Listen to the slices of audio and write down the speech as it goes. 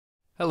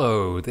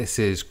Hello, this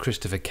is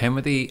Christopher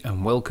Kennedy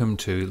and welcome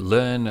to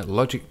Learn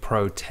Logic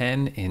Pro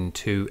 10 in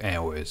 2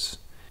 hours.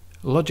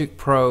 Logic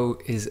Pro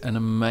is an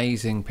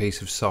amazing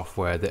piece of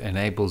software that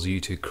enables you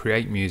to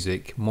create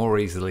music more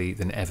easily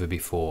than ever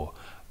before.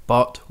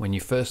 But when you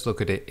first look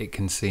at it, it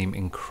can seem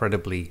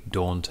incredibly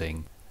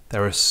daunting.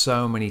 There are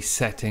so many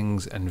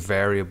settings and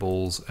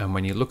variables, and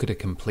when you look at a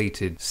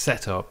completed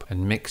setup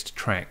and mixed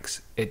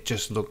tracks, it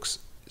just looks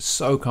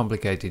so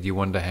complicated you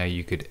wonder how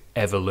you could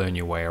ever learn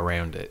your way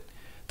around it.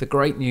 The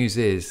great news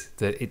is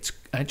that it's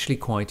actually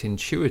quite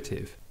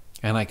intuitive,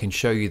 and I can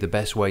show you the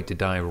best way to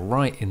dive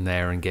right in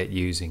there and get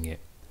using it.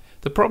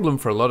 The problem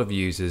for a lot of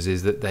users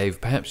is that they've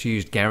perhaps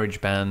used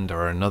GarageBand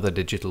or another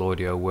digital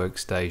audio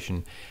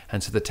workstation,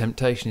 and so the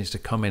temptation is to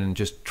come in and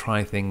just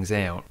try things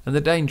out. And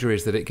the danger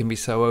is that it can be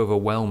so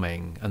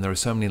overwhelming and there are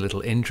so many little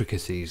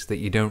intricacies that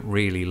you don't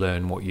really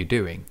learn what you're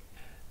doing.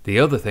 The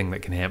other thing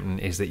that can happen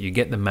is that you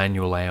get the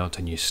manual out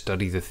and you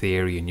study the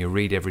theory and you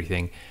read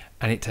everything,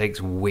 and it takes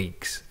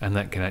weeks, and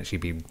that can actually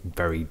be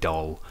very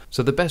dull.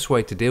 So the best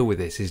way to deal with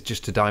this is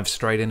just to dive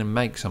straight in and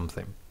make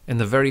something. In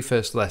the very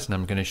first lesson,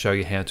 I'm going to show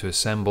you how to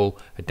assemble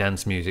a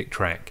dance music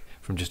track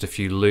from just a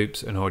few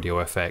loops and audio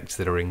effects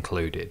that are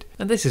included.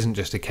 And this isn't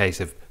just a case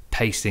of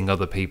pasting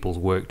other people's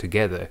work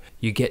together.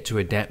 You get to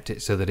adapt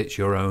it so that it's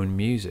your own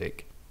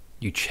music.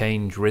 You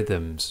change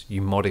rhythms,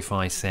 you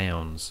modify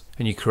sounds,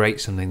 and you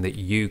create something that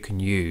you can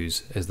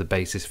use as the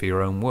basis for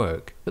your own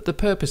work. But the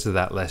purpose of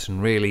that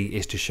lesson really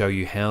is to show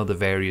you how the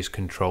various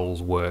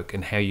controls work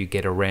and how you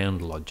get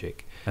around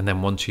Logic. And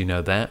then once you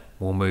know that,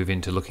 we'll move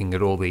into looking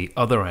at all the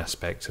other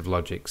aspects of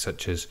Logic,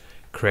 such as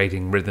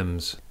creating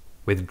rhythms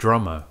with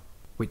Drummer,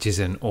 which is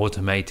an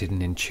automated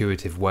and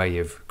intuitive way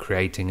of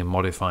creating and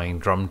modifying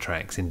drum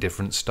tracks in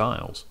different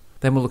styles.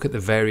 Then we'll look at the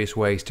various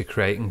ways to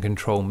create and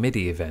control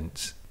MIDI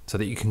events, so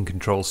that you can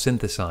control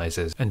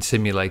synthesizers and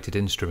simulated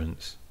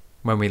instruments.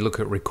 When we look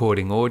at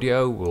recording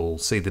audio, we'll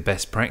see the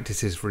best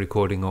practices for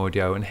recording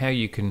audio and how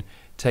you can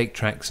take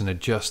tracks and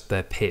adjust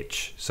their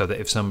pitch so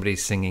that if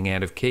somebody's singing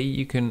out of key,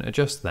 you can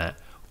adjust that.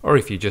 Or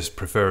if you just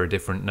prefer a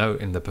different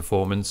note in the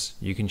performance,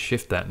 you can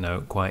shift that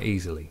note quite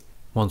easily.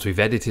 Once we've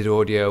edited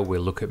audio, we'll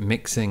look at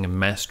mixing and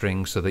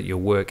mastering so that your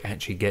work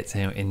actually gets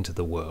out into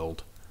the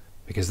world.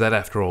 Because that,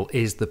 after all,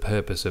 is the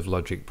purpose of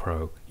Logic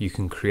Pro. You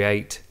can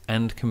create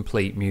and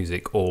complete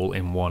music all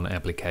in one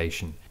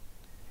application.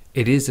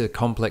 It is a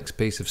complex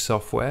piece of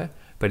software,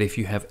 but if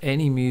you have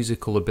any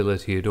musical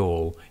ability at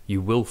all,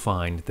 you will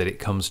find that it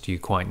comes to you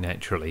quite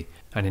naturally,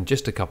 and in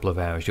just a couple of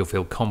hours you'll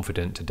feel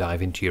confident to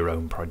dive into your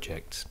own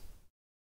projects.